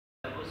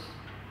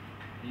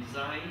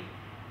design,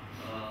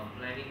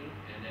 planning,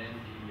 and then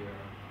the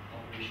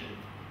operation.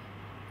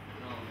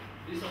 Now,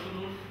 this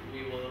afternoon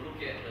we will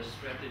look at the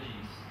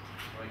strategies.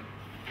 Right?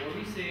 When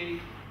we say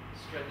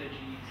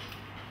strategies,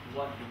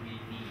 what do we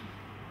mean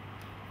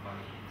by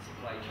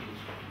supply chain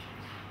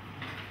strategies?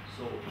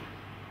 So,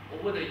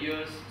 over the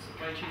years,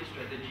 supply chain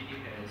strategy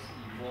has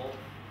evolved,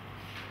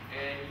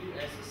 and you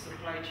as a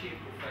supply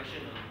chain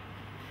professional,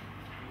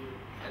 you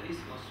at least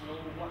must know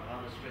what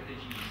are the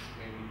strategies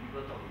when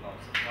people talk about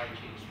supply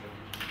chain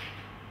strategy,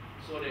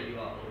 so that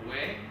you are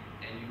aware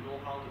and you know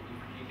how to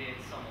implement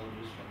some of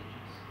those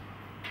strategies.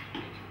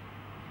 Okay.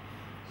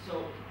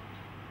 So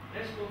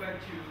let's go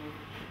back to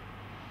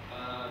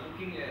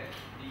looking at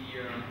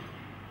the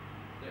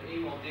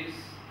aim of this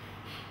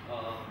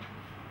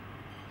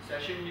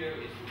session here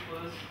is to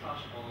first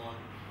touch on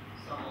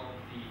some of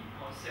the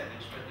concept and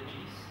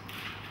strategies,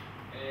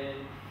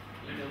 and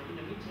in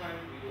the meantime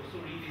we also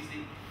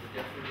revisit the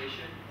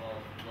definition of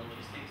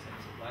logistics and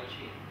supply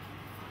chain.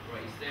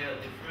 Right? Is there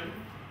a difference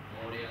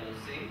or they are the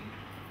same?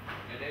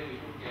 And then we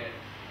look at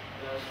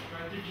the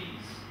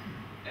strategies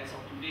as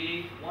of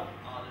today. What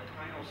are the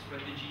kind of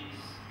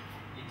strategies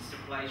in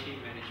supply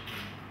chain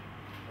management?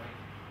 Right?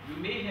 You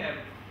may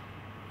have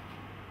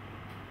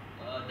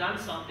done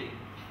something,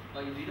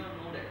 but you did not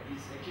know that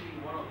it's actually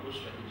one of those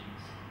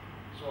strategies.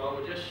 So I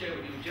will just share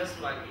with you, just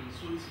like in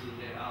Sun Tzu,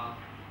 there are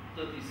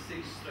 36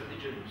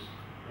 stratagems.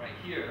 Right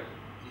here,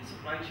 in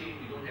supply chain,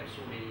 we don't have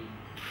so many,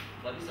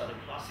 but these are the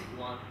classic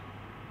ones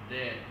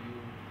that you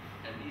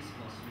at least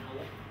must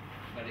know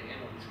by the end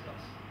of this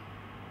class.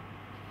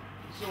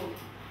 So,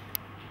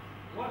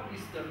 what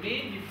is the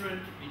main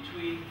difference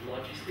between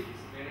logistics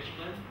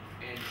management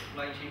and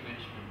supply chain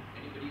management?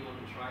 Anybody want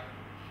to try?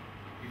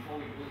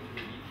 Before we go into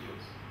the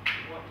details,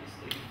 what is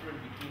the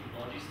difference between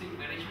logistic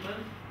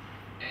management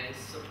and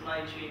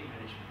supply chain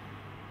management?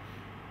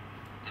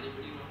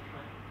 Anybody want to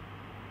try?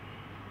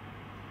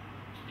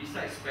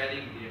 Besides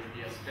spelling,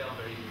 they are spelled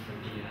very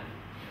differently. Yeah?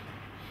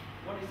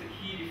 What is the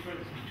key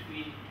difference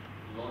between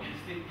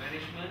logistic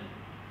management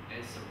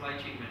and supply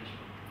chain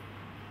management?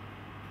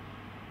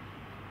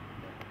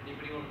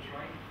 Anybody want to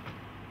try?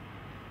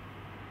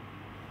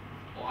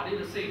 Or are they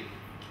the same?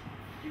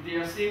 If they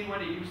are same, why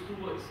they use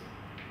two words?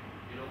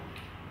 You know?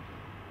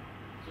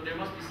 So there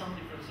must be some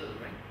differences,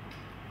 right?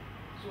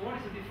 So what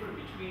is the difference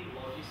between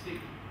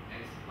logistic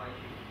and supply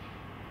chain?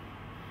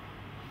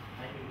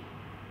 Timing.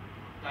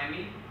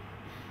 Timing.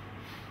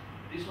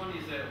 This one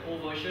is an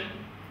old version.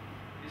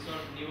 This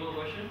one newer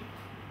version.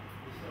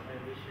 It's not my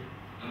version.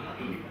 I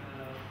think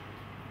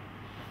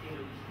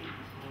logistics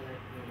is more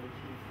like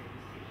managing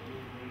statistics,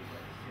 very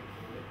quite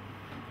straightforward.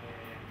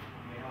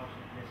 Warehouse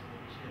and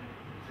transportation of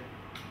goods.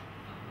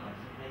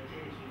 Supply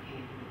chain is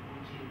looking into the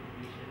whole chain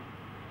integration.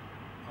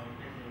 How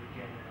best that we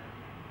can,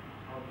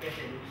 how best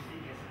that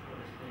logistics can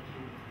support the supply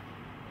chain.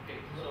 Okay,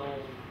 so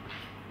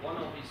one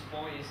of his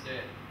points is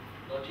that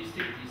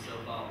logistics is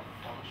about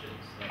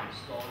functions like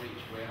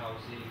storage,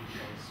 warehousing,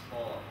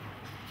 transport,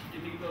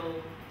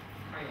 typical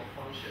kind of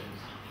functions.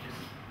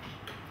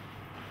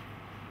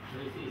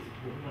 Logistics is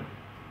movement.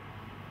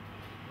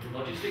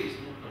 Logistics is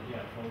movement.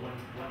 Yeah, from one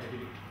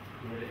activity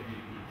to another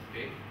activity.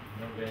 Okay.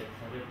 Where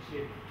supply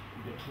chain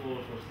the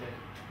whole process.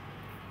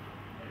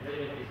 And the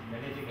other is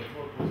managing the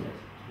whole process.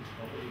 It's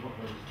completely more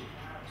logistics.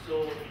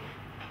 So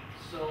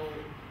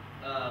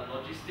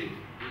logistic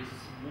is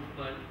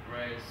movement,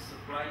 whereas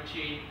supply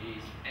chain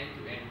is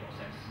end-to-end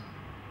process.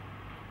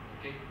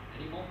 Okay,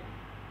 any more?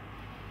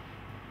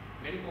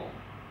 Many more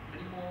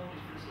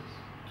differences.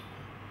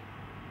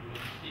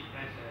 Logistics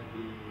has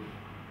the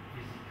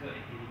physical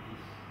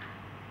activities.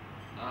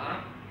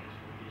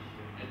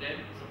 Transportation. And then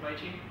supply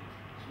chain?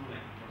 It's more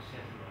like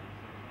process, right?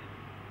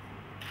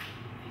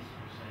 Activities,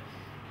 process.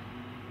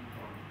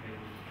 From very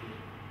good.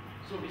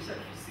 So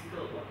besides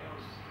physical, what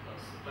else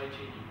does supply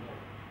chain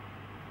involve?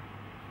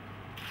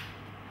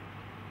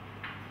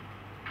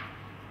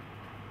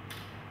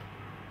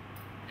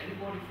 Any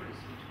more difference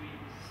between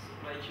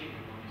supply chain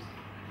and logistic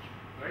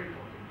management? Very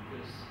important,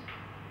 because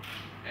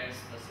as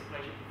a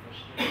supply chain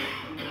professional,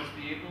 you must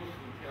be able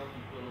to tell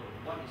people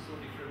what is so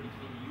different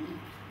between you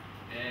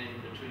and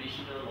the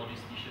traditional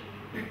logistician.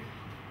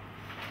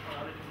 What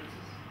are the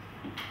differences?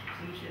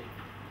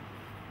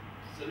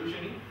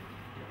 Solutioning?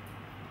 Yeah.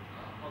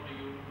 How do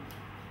you?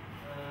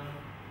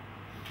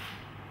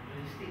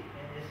 Logistics,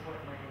 and that's what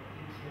my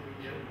things here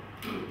mentioned.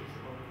 It's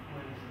about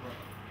movement, it's about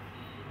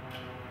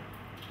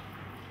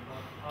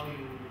how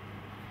you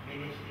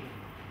manage things.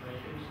 But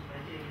in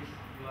supply chain is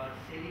you are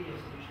selling your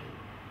solution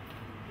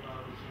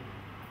throughout the chain.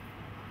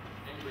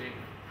 Anyway,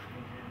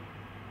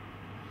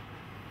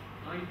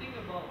 now you think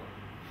about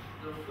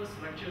the first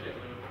lecture that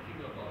we were talking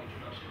about,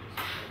 introduction to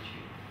supply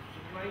chain.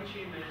 Supply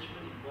chain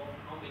management involves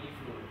how many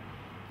flow?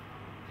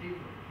 Three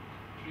flow.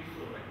 Three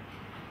flow, right?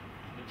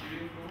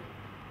 Material flow,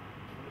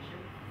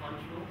 Information. fund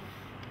flow,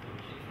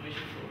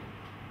 information flow.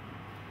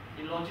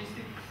 In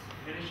logistics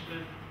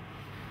management,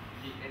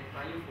 the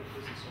entire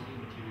focus is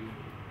only material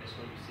flow. That's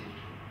what you say,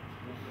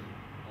 movement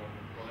of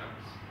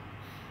products.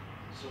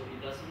 So it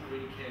doesn't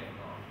really care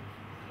about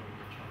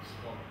the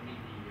transport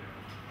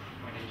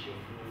financial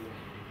flow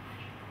and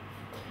information.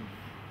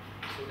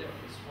 So that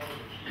is one of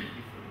the key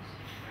difference.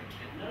 Right?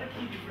 And another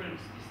key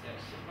difference is that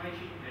supply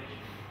chain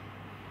management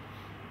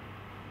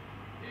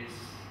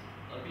is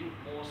a bit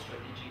more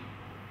strategic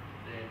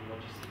than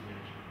logistic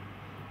management.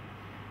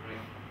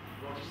 Right?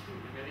 Logistic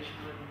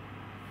management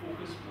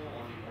focus more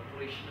on the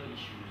operational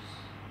issues,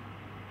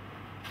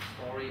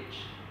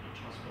 storage,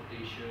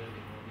 transportation,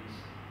 and all this.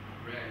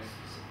 Whereas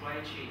supply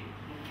chain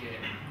look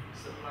at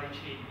supply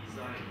chain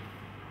design.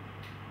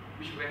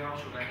 Which warehouse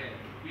should I have?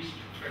 Which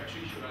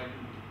factory should I do?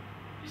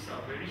 These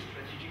are very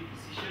strategic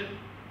decisions.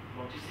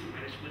 Logistic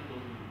management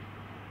don't do.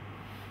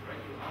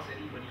 Right? You ask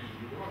anybody,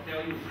 they will not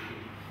tell you,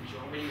 okay,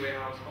 how many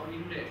warehouse, how do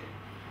you do that?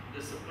 The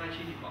supply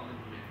chain department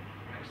do that.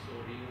 Right? So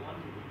they want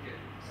to look at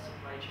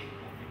supply chain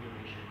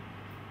configuration.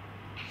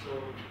 So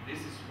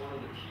this is one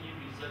of the key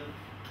reasons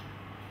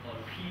or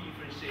key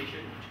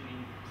differentiation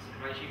between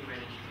supply chain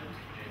management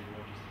and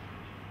logistic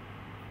management.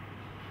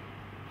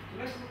 So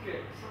let's look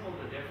at some of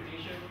the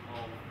definition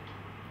of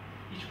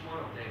each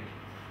one of them.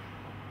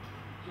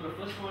 So the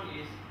first one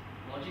is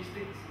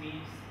logistics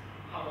means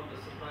part of the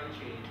supply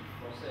chain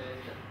process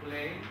that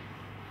plan,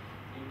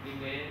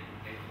 implement,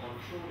 and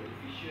control the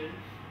efficient,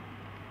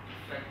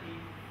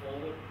 effective,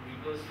 forward,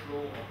 reverse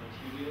flow of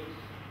materials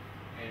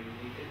and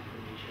related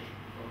information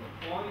from the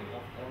point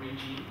of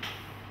origin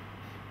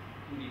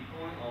to the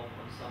point of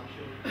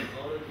consumption in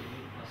order to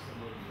meet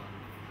customer demand.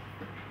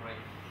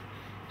 Right?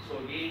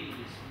 So again,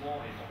 it is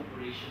more an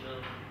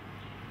operational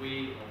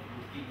way of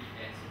looking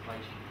at supply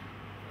chain.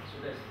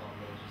 So that's about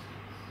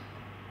logistics.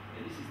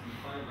 And this is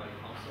defined by the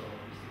Council of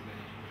Logistics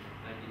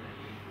Management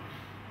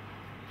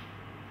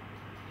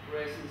 1998.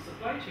 Whereas in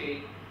supply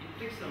chain, it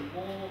takes a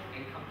more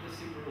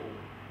encompassing role.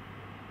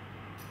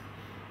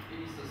 It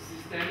is a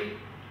systemic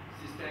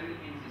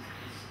means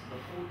the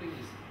whole thing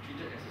is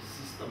treated as a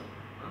system.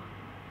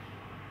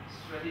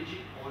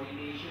 Strategic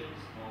coordinations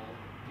of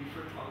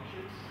different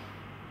functions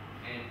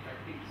and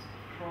tactics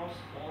across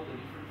all the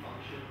different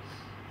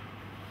functions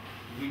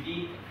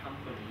within a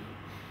company,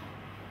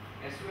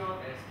 as well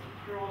as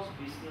across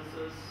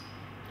businesses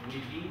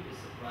within the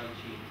supply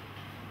chain.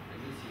 That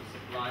means your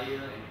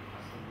supplier and your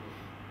customer,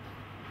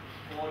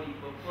 for the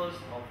purpose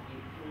of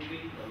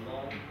improving the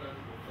long-term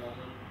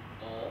performance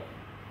of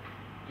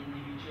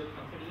individual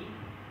company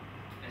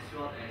as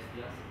well as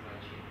their supply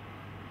chain.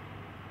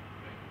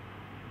 Right?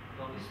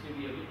 Now this may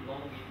be a bit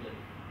long-winded,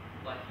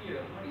 but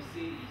here what it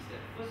says is that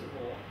first of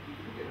all, if you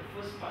look at the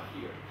first part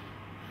here,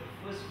 the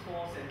first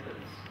 4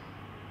 sentences,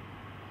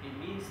 it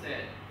means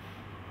that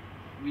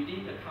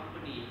within the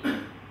company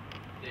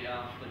they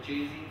are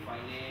purchasing,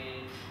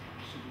 finance,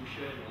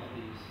 distribution, all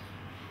these.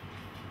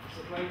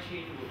 Supply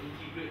chain will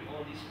integrate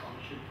all these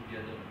functions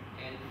together,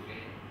 end to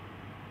end.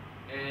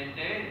 And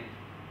then,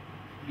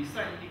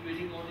 besides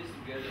integrating all this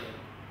together,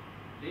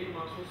 they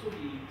must also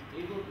be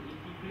able to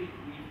integrate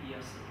with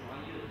their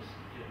suppliers,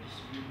 their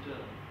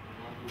distributor, and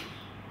all those.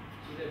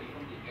 So that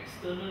becomes the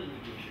external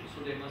integration.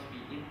 So there must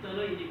be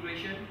internal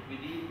integration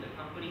within the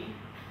company,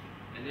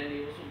 and then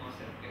they also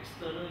must have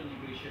external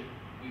integration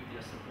with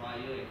their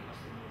supplier and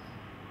customers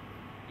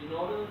in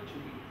order to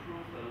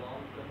improve the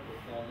long-term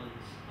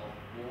performance of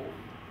both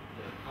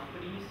the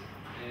companies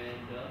and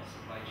the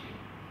supply chain.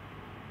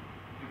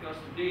 Because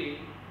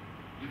today,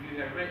 if you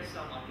have read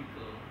some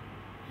article,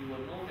 you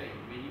will know that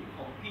when you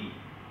compete,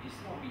 it's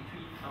not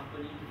between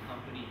company to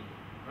company,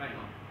 right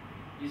now.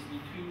 It's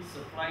between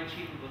supply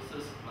chain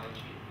versus supply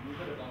chain. You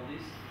heard about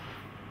this?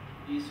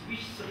 Is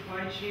which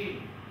supply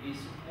chain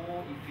is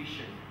more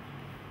efficient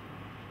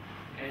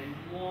and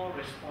more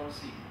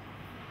responsive,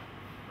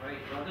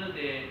 right? Rather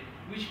than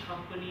which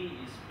company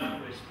is more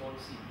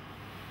responsive.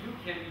 You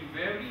can be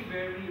very,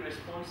 very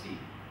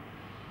responsive,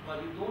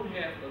 but you don't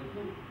have a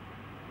good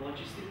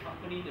logistic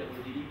company that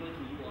will deliver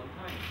to you on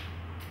time.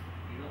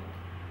 You know?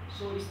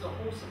 So it's the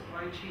whole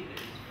supply chain that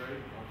is very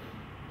important.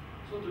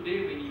 So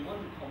today when you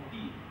want to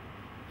compete,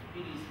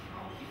 it is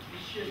how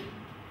efficient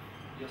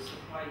your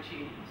supply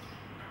chain is.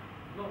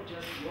 Not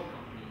just your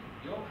company.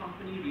 Your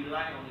company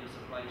rely on your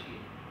supply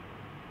chain.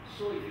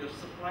 So if your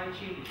supply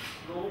chain is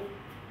slow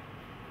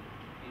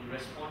in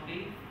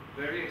responding,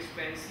 very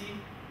expensive,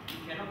 you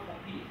cannot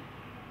compete.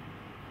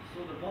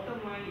 So the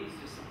bottom line is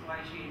the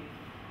supply chain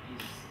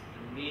is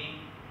the main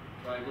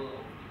driver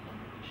of the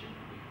competition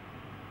today.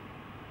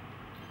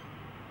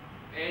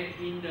 And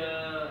in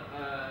the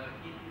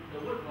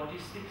word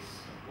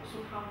logistics also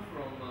come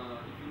from,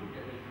 if you look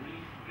at the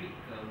Greek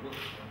word,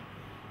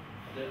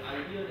 the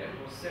idea that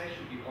process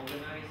should be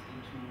organized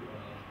into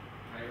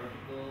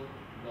hierarchical,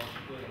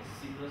 logical, and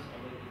seamless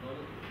order in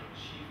order to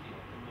achieve the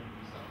optimum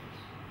results.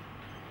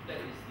 That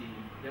is the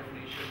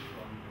definition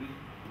from Greek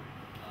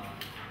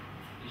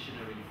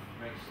dictionary,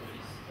 right? So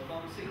it's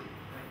about saying,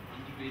 right,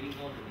 integrating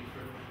all the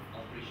different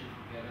operations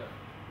together.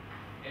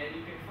 And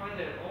you can find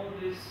that all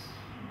this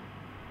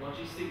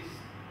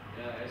logistics,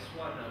 as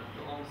what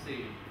Ong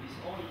said, is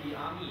all in the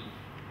army,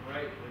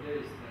 right? Whether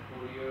it's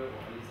Napoleon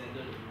or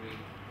Alexander the Great,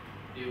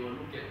 they will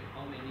look at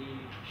how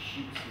many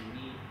ships you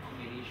need, how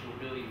many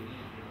shoulder you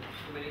need, you know.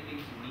 so many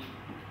things you need.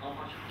 How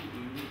much food do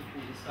you need to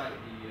put inside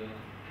the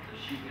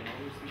ship and all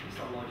those things. These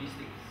are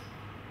logistics.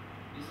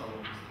 These are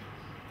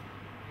logistics.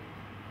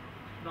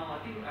 Now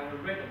I think I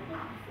read a book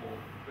before,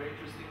 very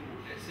interesting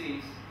book that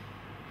says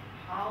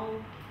how,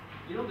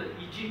 you know, the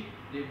Egypt,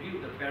 they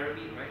built the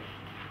pyramid, right?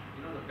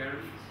 You know the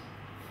pyramids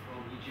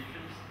from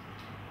Egyptians.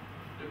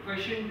 The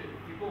question that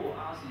people will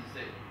ask is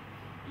that,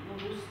 you know,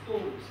 those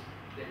stones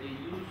that they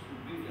use to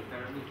build the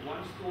pyramid,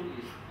 one stone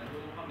is, I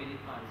don't know how many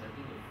tons, I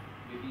think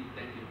maybe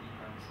 10, 20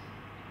 tons.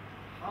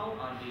 How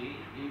are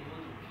they able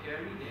to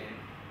carry them?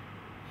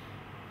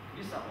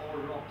 These are all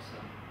rocks,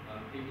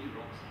 heavy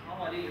rocks.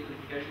 How are they able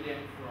to carry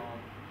them from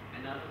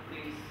another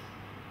place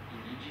in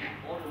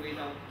Egypt all the way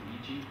down to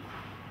Egypt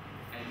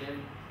and then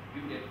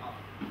build them up?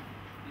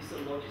 It's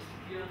a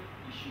logistical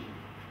issue.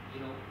 You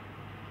know,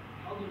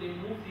 how do they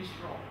move this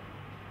rock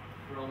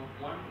from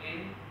one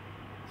end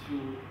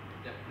to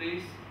that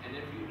place and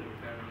then build the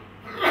pyramid?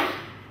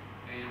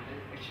 And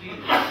actually,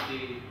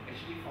 they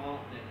actually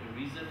found that the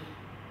reason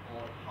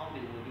or how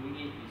they were doing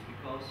it is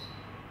because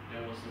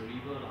there was a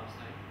river last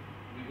time,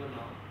 river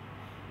now,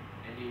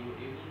 and they were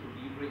able to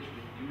leverage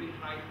during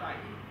high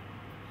tide.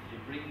 They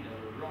bring the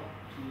rock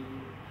to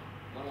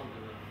one of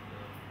the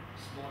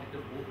small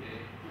little boat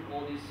there, put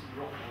all this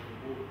rock on the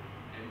boat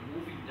and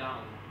move it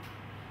down,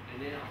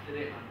 and then after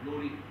that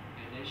unload it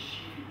and then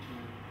ship it to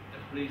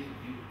the place to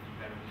build the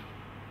pyramid.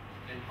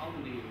 And how do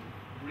they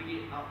bring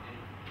it up and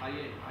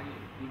higher and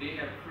higher? Do they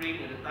have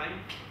crane at the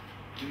time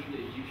during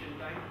the Egyptian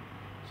time?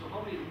 So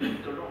how do they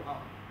move the rock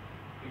up?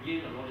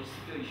 Again, a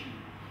logistical issue,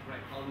 right?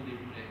 How do they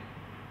do that?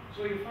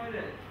 So you find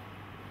that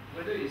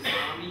whether it's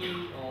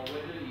army or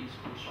whether it's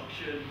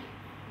construction,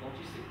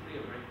 logistics play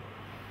a very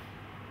important part.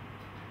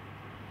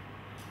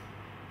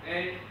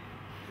 And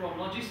from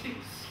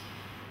logistics,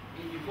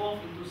 it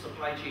evolved into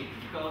supply chain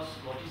because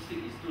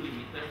logistics is too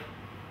limited.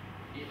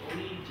 It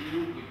only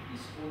deals with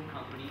its own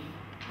company,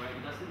 right?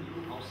 It doesn't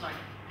deal outside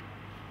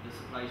the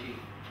supply chain.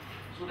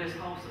 So that's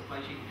how supply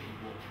chain can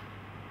evolve.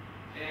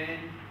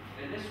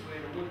 And that's where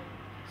the word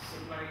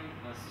supply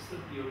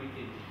system theory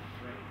came in,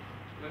 right?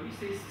 When we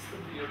say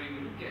system theory,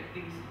 we look at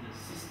things in a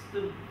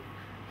system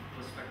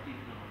perspective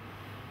now.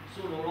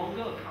 So no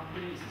longer a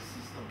company is a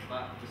system,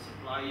 but the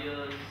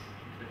suppliers,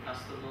 the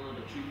customer,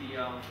 the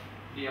 3PL,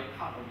 they are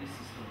part of this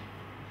system.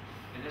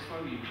 And that's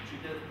why we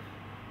treated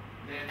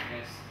them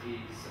as a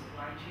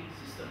supply chain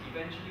system.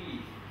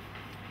 Eventually,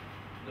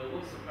 the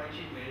word supply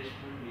chain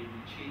management may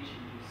be changed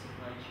into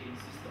supply chain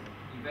system.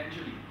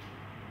 Eventually,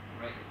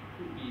 right? It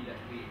could be that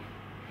way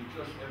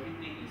because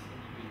everything is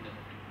integrated.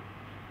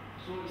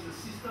 So it's a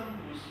system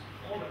whose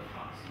all the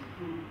parts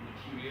include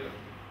material,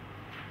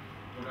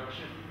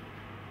 production,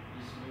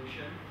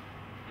 distribution,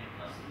 and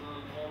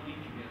customer all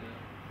linked together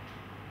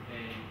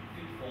and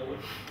feed forward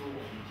flow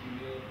of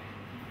material and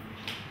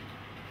information.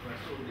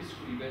 Right, so this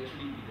could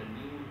eventually be the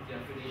new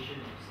definition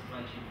of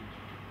supply chain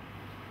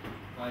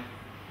by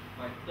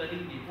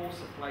turning the whole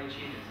supply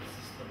chain as a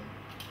system.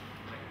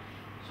 Right?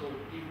 So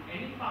if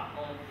any part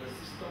of the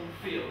system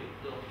fails,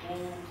 the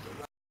whole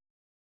supply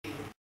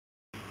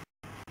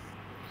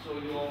so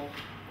your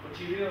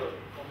material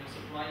from your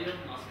supplier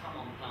must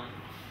come on time.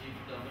 If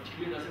the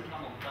material doesn't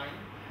come on time,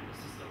 the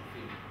system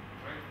fails.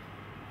 Right?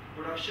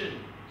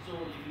 Production. So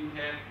if you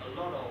have a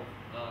lot of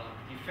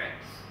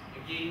defects,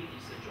 again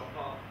it's a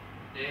dropout.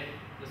 Then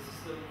the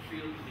system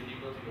fails to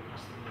deliver to your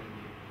customer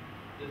again.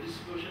 The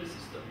distribution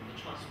system, the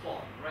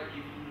transport. Right? If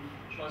you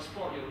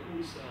transport your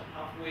goods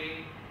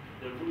halfway,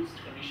 the route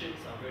conditions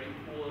are very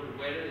poor, the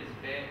weather is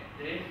bad,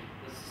 then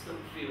the system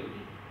fails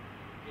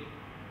again.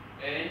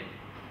 Okay?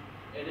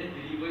 And then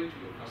deliver it to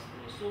your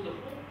customer. So the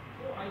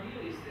whole idea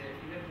is that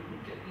you have to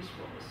look at this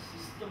from a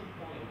system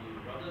point of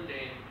view rather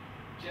than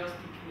just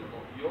thinking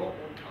about your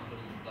own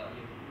company, but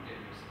you have to look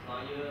at your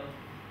supplier,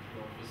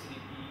 your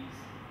facilities,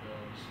 the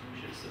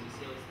distribution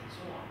services, and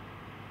so on.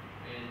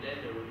 And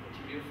then the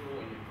material flow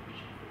and the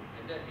information flow.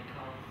 And that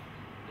becomes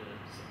the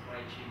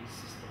supply chain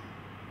system.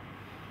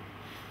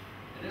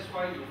 And that's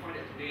why you'll find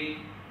that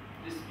today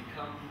this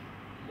becomes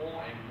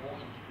more and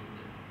more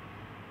integrated.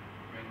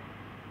 Right?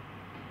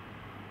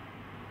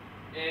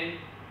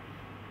 And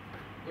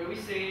when we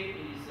say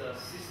it is a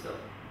system,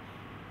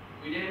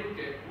 we then look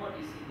at what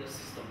is in the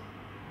system,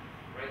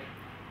 right?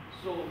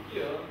 So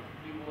here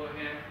we will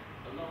have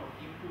a lot of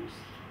inputs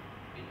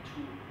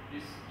into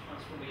this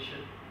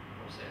transformation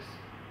process,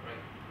 right?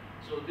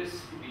 So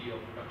this could be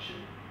your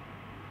production,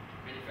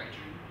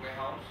 manufacturing,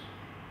 warehouse,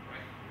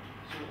 right?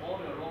 So all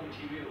the raw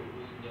material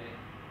will go in there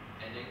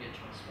and then get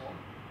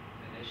transformed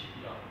and then ship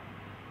it out.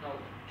 Now,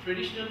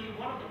 traditionally,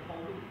 one of the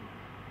problems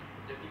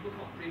that people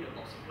complain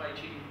about supply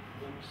chain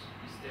books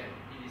is that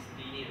it is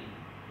linear.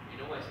 You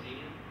know what is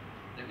linear?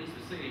 That means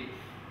to say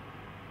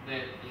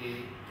that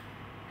this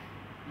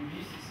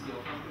is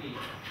your company,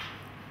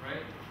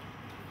 right?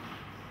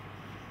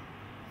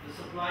 The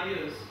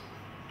suppliers,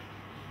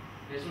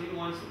 there's only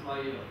one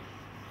supplier,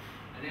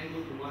 and then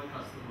go to one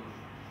customer.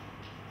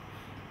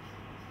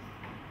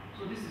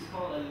 So this is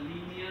called a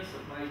linear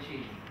supply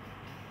chain.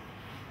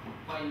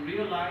 But in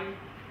real life,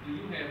 do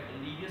you have a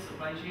linear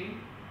supply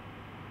chain?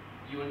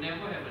 You will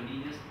never have a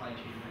linear supply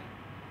chain, right?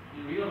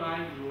 In real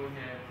life, you will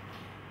have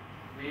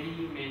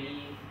many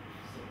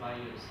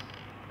suppliers.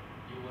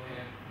 You will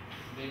have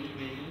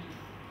many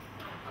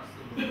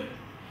customers.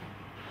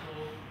 So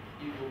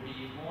it will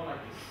be more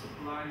like a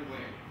supply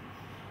web.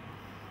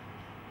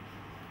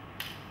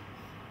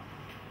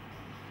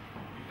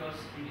 Because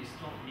it is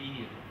not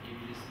linear. If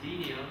it is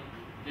linear,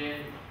 then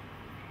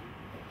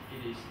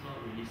it is not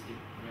realistic,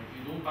 right?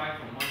 You don't buy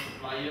from one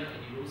supplier and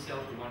you don't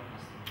sell to one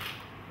customer.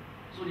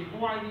 So the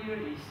whole idea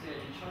is that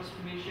the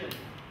transformation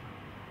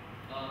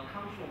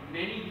comes from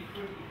many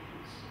different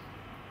inputs.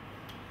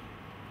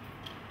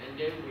 And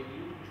then when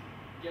you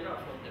get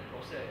out from that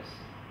process,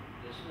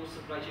 the whole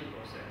supply chain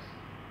process,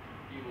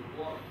 you will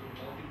go out to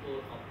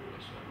multiple output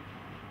as well.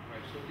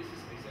 Right? So this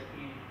is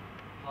exactly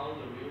how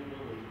the real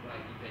world will look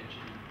like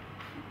eventually.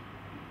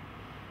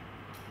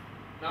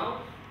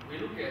 Now we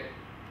look at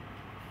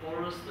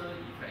Forrester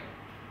effect.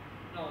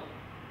 Now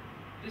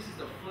this is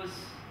the first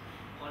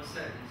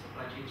concept in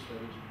supply chain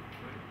strategy.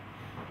 Right?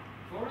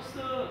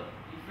 Forrester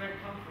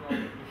effect comes from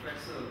a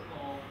professor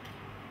called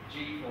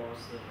J.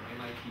 Forrester from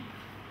MIT.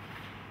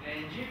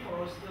 And J.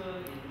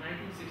 Forrester in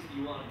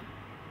 1961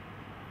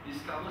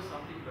 discovered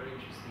something very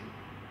interesting.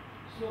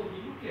 So we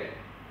look at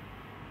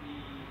the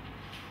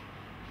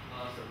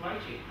supply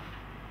chain,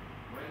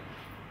 right,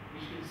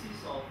 which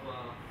consists of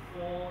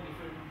 4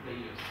 different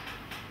players.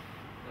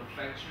 The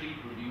factory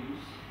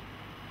produce,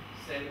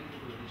 sell it to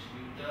the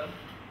distributor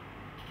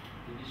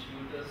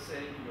sell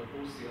it to the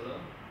wholesaler,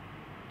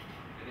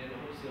 and then the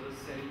wholesaler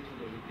sell it to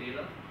the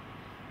retailer,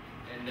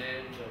 and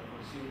then the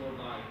consumer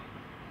buy.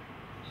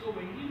 So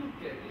when you look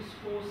at this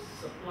whole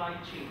supply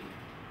chain,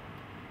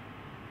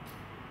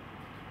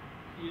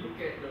 you look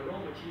at the raw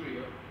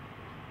material,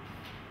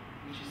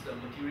 which is the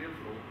material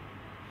flow,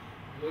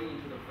 going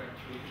into the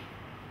factory,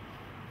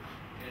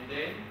 and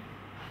then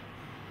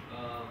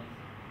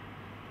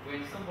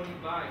when somebody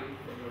buys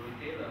from the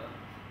retailer,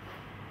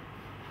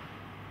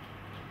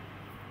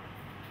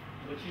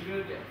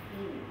 material get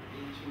pulled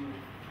into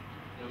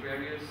the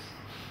various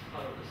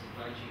part of the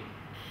supply chain.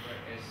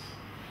 Right? As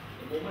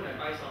the moment I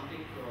buy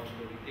something from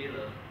the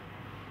retailer,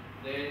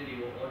 then they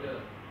will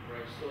order,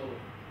 right? So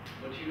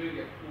material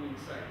get pulled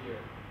inside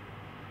here.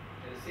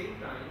 At the same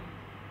time,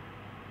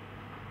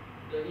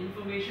 the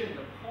information,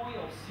 the point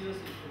of sales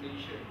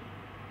information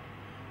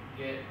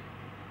get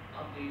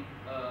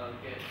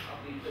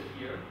updated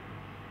here,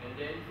 and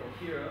then from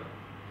here,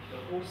 the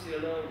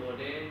wholesaler will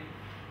then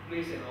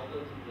place an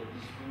order to the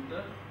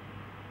distributor.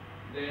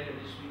 Then the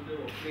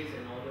distributor will place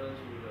an order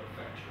to the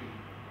factory.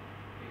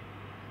 Okay.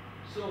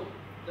 So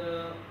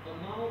the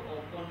amount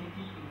of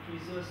quantity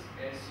increases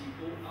as you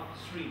go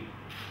upstream,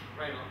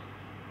 right now.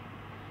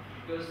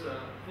 Because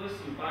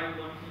first you buy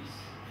one piece,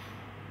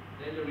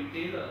 then the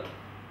retailer,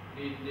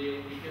 they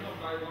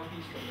cannot buy one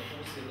piece from the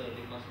wholesaler,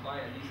 they must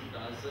buy at least a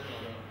dozen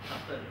or a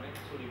carton, right?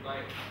 So they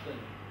buy a carton.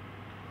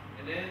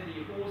 And then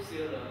the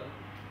wholesaler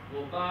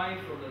will buy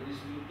from the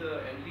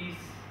distributor at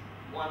least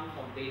 1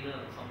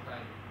 container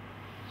sometime.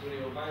 So they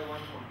will buy 1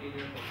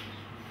 container from the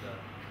distributor.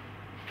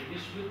 The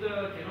distributor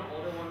cannot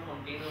order 1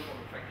 container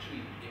from the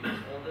factory, they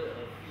must order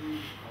a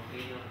few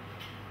containers.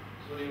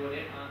 So they will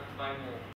then buy more.